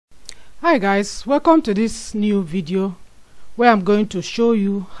Hi guys, welcome to this new video where I'm going to show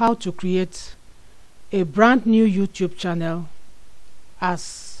you how to create a brand new YouTube channel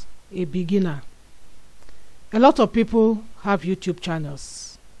as a beginner. A lot of people have YouTube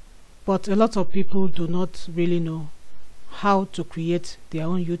channels, but a lot of people do not really know how to create their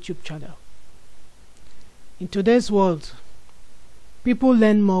own YouTube channel. In today's world, people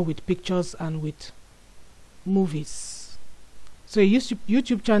learn more with pictures and with movies. So a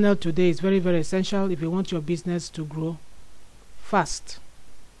YouTube channel today is very essential if you want your business to grow fast.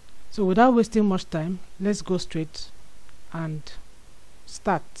 So without wasting much time, let's go straight and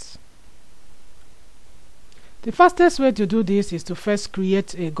start. The fastest way to do this is to first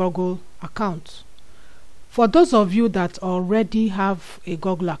create a Google account. For those of you that already have a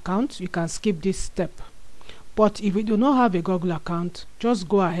Google account, you can skip this step. But if you do not have a Google account, just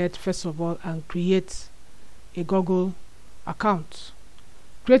go ahead first of all and create a Google account.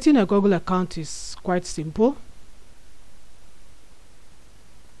 Creating a Google account is quite simple.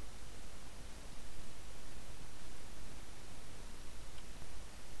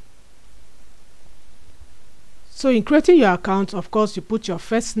 So in creating your account, of course, you put your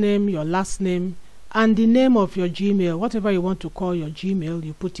first name, your last name, and the name of your Gmail. Whatever you want to call your Gmail,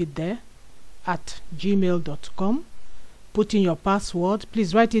 you put it there at gmail.com. Put in your password.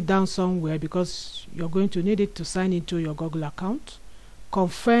 Please write it down somewhere because you're going to need it to sign into your Google account.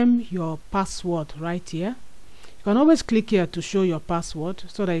 Confirm your password right here. You can always click here to show your password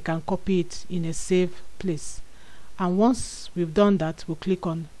so that you can copy it in a safe place. And once we've done that, we'll click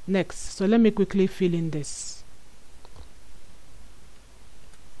on next. So let me quickly fill in this.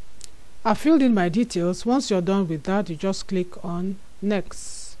 I filled in my details. Once you're done with that, you just click on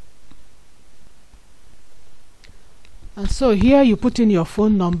next. And so here you put in your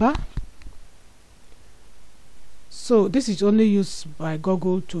phone number. So this is only used by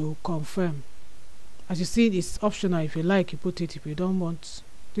Google to confirm. As you see, it's optional. If you like, you put it. If you don't want,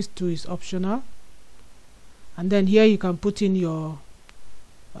 this too is optional. And then here you can put in your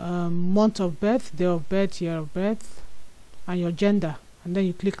month of birth, day of birth, year of birth, and your gender. And then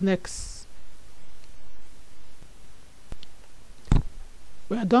you click next.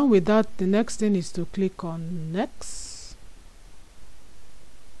 We are done with that. The next thing is to click on next.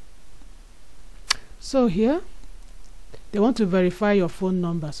 So here they want to verify your phone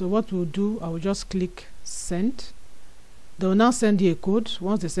number. So what we'll do, I will just click send. They will now send you a code.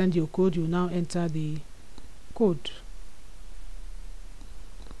 Once they send you a code, you now enter the code.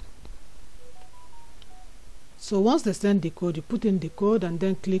 So once they send the code, you put in the code and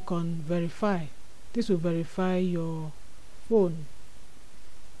then click on verify. This will verify your phone.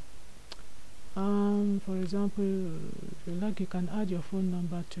 For example, if you like, you can add your phone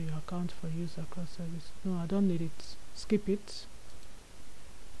number to your account for use across service. No, I don't need it. Skip it.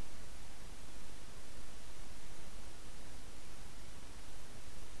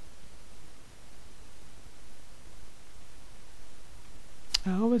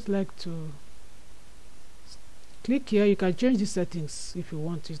 I always like to click here. You can change the settings if you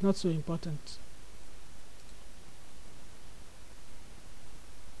want. It's not so important.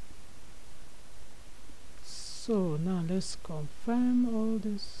 So now let's confirm all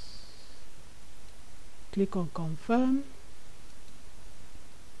this. Click on confirm.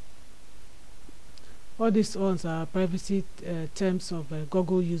 All these ones are privacy terms of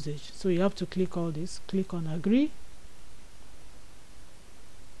Google usage. So you have to click all this. Click on agree.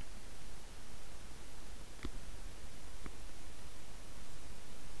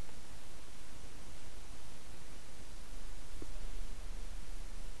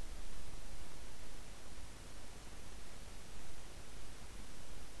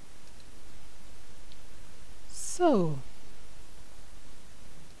 So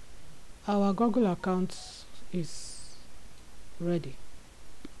our Google account is ready.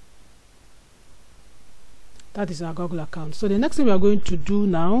 That is our Google account. So the next thing we are going to do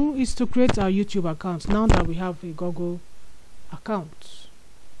now is to create our YouTube account now that we have a Google account.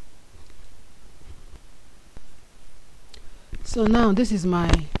 So now this is my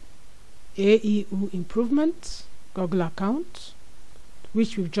AEU improvement Google account,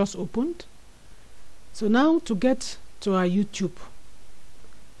 which we've just opened. So now to get to our YouTube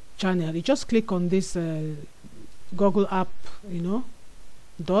channel, you just click on this Google app,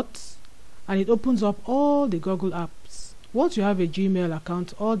 dots, and it opens up all the Google apps. Once you have a Gmail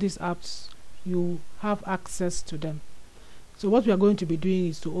account, all these apps, you have access to them. So what we are going to be doing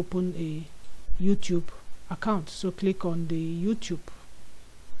is to open a YouTube account. So click on the YouTube.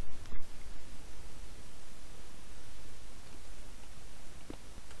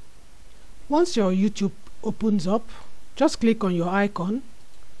 Once your YouTube opens up, just click on your icon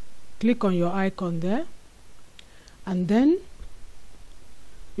click on your icon there, and then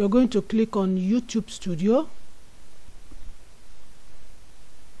you're going to click on YouTube Studio.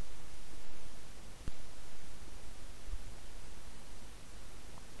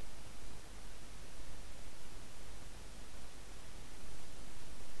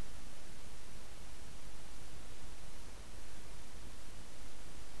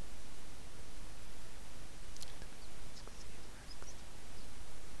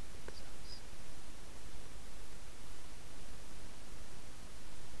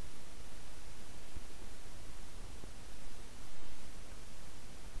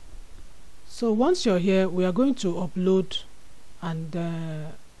 So once you're here, we are going to upload, and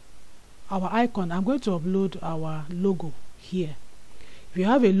our icon, I'm going to upload our logo here. If you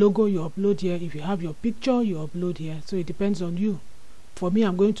have a logo, you upload here. If you have your picture, you upload here. So it depends on you. For me,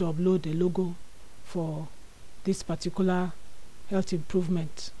 I'm going to upload the logo for this particular health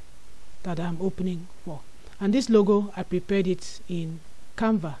improvement that I'm opening for. And this logo, I prepared it in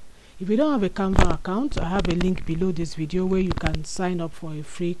Canva. If you don't have a Canva account, I have a link below this video where you can sign up for a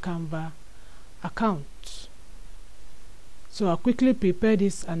free Canva account. So I'll quickly prepare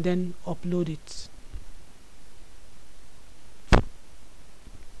this and then upload it.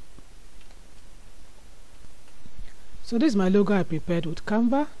 So this is my logo I prepared with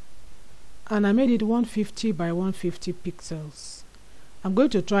Canva, and I made it 150 by 150 pixels. I'm going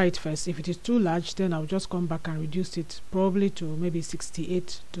to try it first. If it is too large, then I'll just come back and reduce it probably to maybe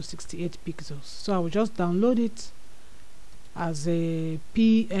 68 to 68 pixels. So I will just download it as a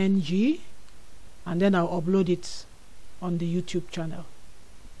PNG, and then I'll upload it on the YouTube channel.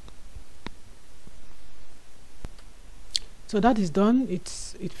 So that is done. It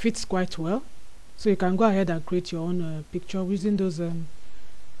fits quite well. So you can go ahead and create your own picture using those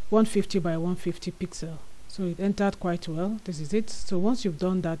 150 by 150 pixel. So it entered quite well. This is it. So once you've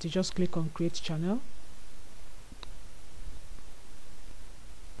done that, you just click on create channel.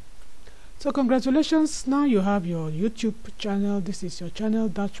 So congratulations, now you have your YouTube channel. This is your channel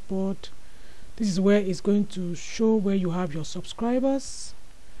dashboard. This is where it's going to show where you have your subscribers.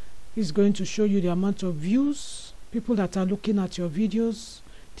 It's going to show you the amount of views, people that are looking at your videos.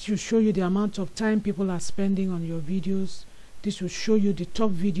 This will show you the amount of time people are spending on your videos. This will show you the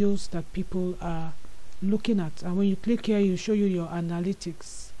top videos that people are looking at. And when you click here, you show you your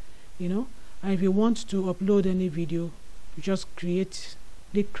analytics, and if you want to upload any video, you just click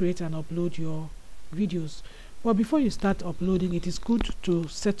create and upload your videos. But before you start uploading, it is good to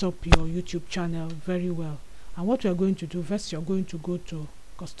set up your YouTube channel very well. And what we are going to do first, you're going to go to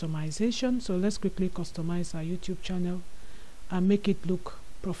customization. So let's quickly customize our YouTube channel and make it look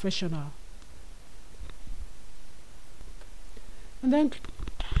professional. And then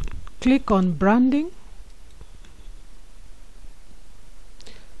click on branding.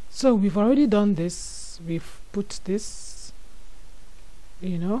 So we've already done this. We've put this,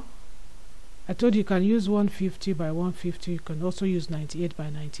 I told you can use 150 by 150. You can also use 98 by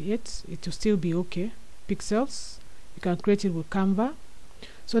 98. It will still be okay. Pixels. You can create it with Canva.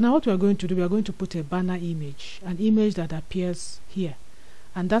 So now what we are going to do, we are going to put a banner image, an image that appears here.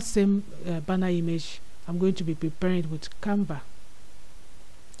 And that same banner image, I'm going to be preparing it with Canva.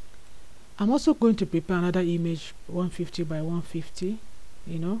 I'm also going to prepare another image, 150 by 150,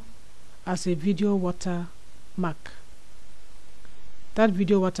 as a video watermark. That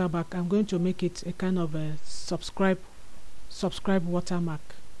video watermark, I'm going to make it a kind of a subscribe watermark.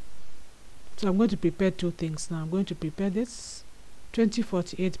 So I'm going to prepare two things now. I'm going to prepare this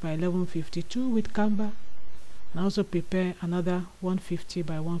 2048 by 1152 with Canva, and also prepare another 150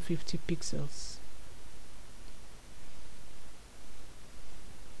 by 150 pixels.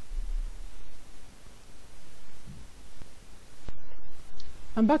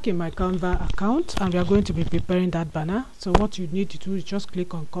 I'm back in my Canva account, and we are going to be preparing that banner. So what you need to do is just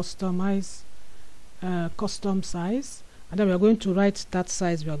click on customize, custom size, and then we are going to write that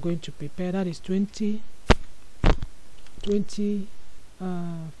size we are going to prepare. That is 20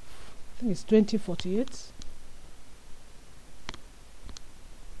 I think it's 2048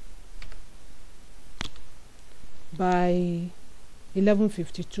 by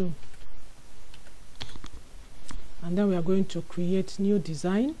 1152. And then we are going to create new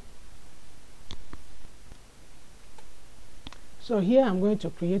design. So here I'm going to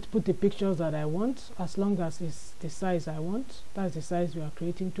put the pictures that I want, as long as it's the size I want. That's the size we are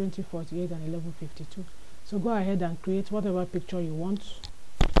creating, 2048 and 1152. So go ahead and create whatever picture you want.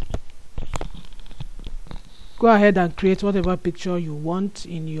 Go ahead and create whatever picture you want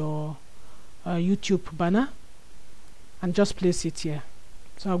in your YouTube banner, and just place it here.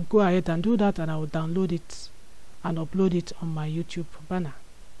 So I'll go ahead and do that, and I will download it and upload it on my YouTube banner.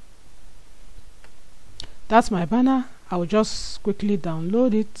 That's my banner. I will just quickly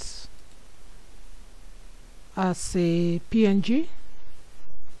download it as a PNG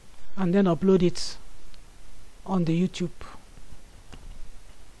and then upload it on the YouTube.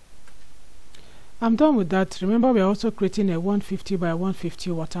 I'm done with that. Remember, we are also creating a 150 by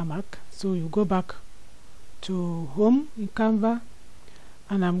 150 watermark. So you go back to home in Canva,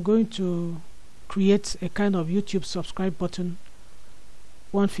 and I'm going to create a kind of YouTube subscribe button,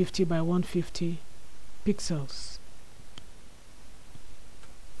 150 by 150 pixels.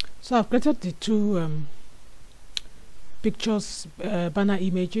 So I've created the two pictures, banner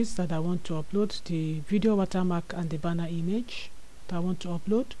images that I want to upload, the video watermark and the banner image that I want to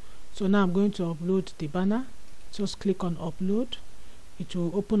upload. So now I'm going to upload the banner. Just click on upload. It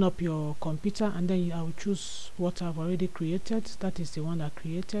will open up your computer, and then I will choose what I've already created. That is the one I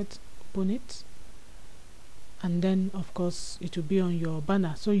created. Open it, and then of course it will be on your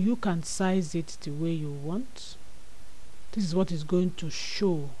banner, so you can size it the way you want. This is what is going to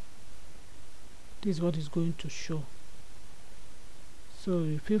show. This is what is going to show. So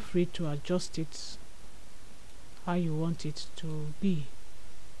you feel free to adjust it how you want it to be.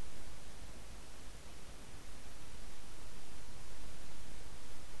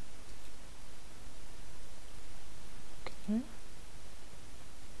 Okay.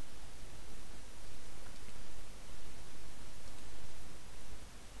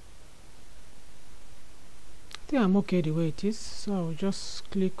 I think I'm okay the way it is, so I'll just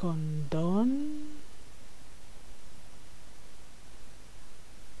click on done.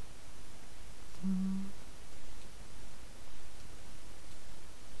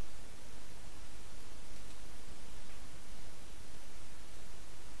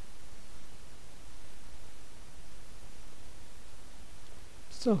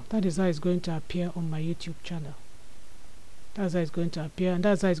 So that is how it's going to appear on my YouTube channel. That's how it's going to appear, and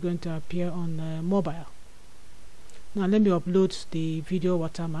that's how it's going to appear on mobile. Now let me upload the video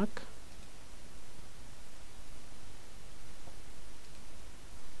watermark.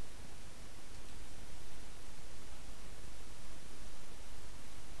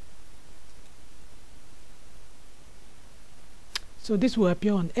 So this will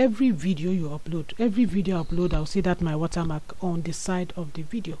appear on every video you upload. Every video I upload, I'll see that my watermark on the side of the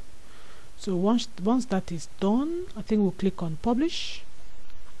video. So once that is done, I think we'll click on publish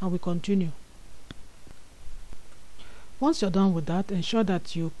and we continue. Once you're done with that, ensure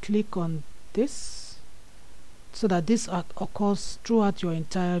that you click on this so that this occurs throughout your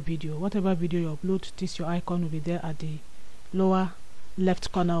entire video. Whatever video you upload, your icon will be there at the lower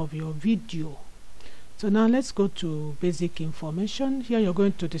left corner of your video. So now let's go to basic information. Here you're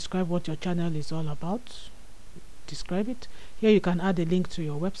going to describe what your channel is all about. Describe it. Here you can add a link to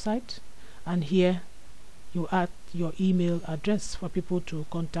your website, and here you add your email address for people to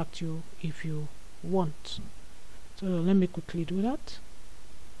contact you if you want. So let me quickly do that.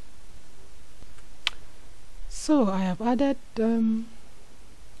 So I have added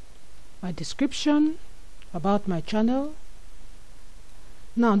my description about my channel.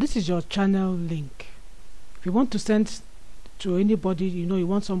 Now this is your channel link. If you want to send to anybody, you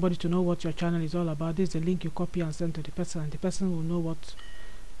want somebody to know what your channel is all about, this is the link you copy and send to the person, and the person will know what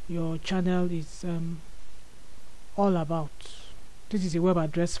your channel is all about. This is a web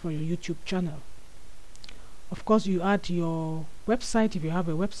address for your YouTube channel. Of course, you add your website if you have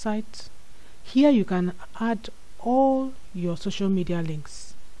a website. Here you can add all your social media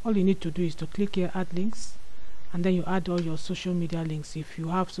links. All you need to do is to click here, add links, and then you add all your social media links. If you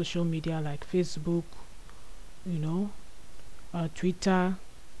have social media like Facebook, Twitter,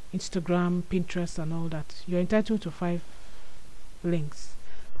 Instagram, Pinterest and all that, you're entitled to 5 links,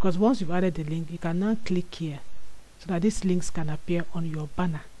 because once you've added the link, you can now click here so that these links can appear on your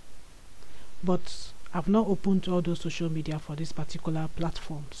banner. But I've not opened all those social media for this particular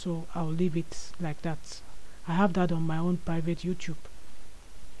platform, so I'll leave it like that. I have that on my own private YouTube,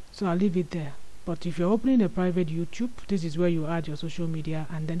 so I'll leave it there. But if you're opening a private YouTube, this is where you add your social media,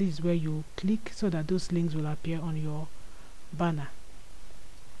 and then this is where you click so that those links will appear on your banner.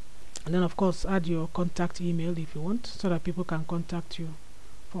 And then of course add your contact email if you want, so that people can contact you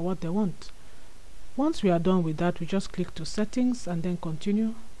for what they want. Once we are done with that, we just click to settings and then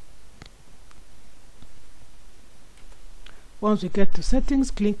continue. Once we get to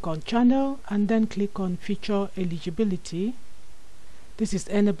settings, click on channel and then click on feature eligibility. This is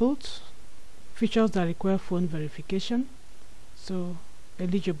enabled. Features that require phone verification, so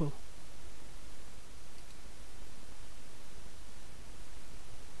eligible.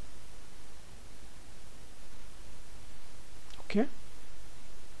 Okay.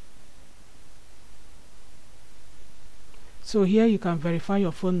 So here you can verify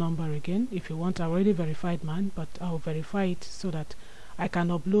your phone number again if you want. I already verified mine, but I'll verify it so that I can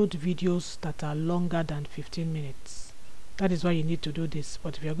upload videos that are longer than 15 minutes. That is why you need to do this.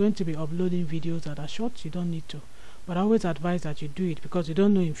 But if you're going to be uploading videos that are short, you don't need to. But I always advise that you do it, because you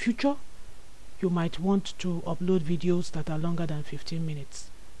don't know in future you might want to upload videos that are longer than 15 minutes.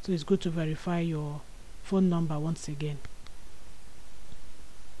 So it's good to verify your phone number once again.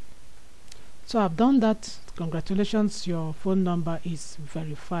 So I've done that. Congratulations, your phone number is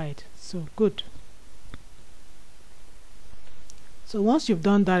verified. So good. So once you've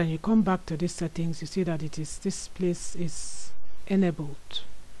done that and you come back to these settings, you see that this place is enabled.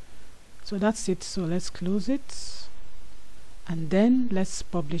 So that's it. So let's close it, and then let's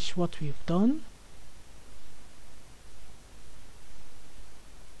publish what we've done.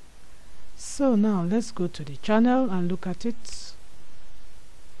 So now let's go to the channel and look at it.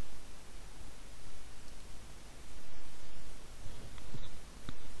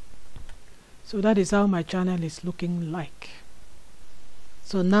 So that is how my channel is looking like.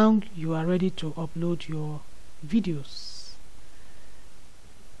 So now you are ready to upload your videos.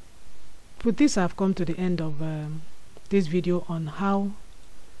 With this, I've come to the end of this video on how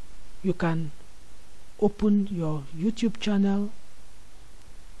you can open your YouTube channel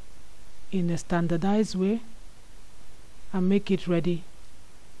in a standardized way and make it ready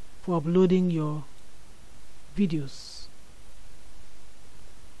for uploading your videos.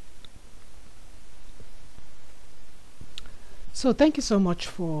 So thank you so much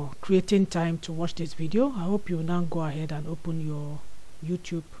for creating time to watch this video. I hope you now go ahead and open your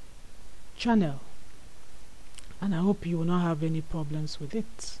YouTube channel, and I hope you will not have any problems with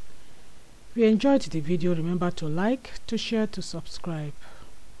it. If you enjoyed the video, remember to like, to share, to subscribe,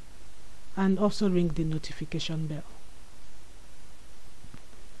 and also ring the notification bell.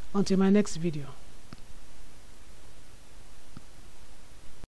 Until my next video.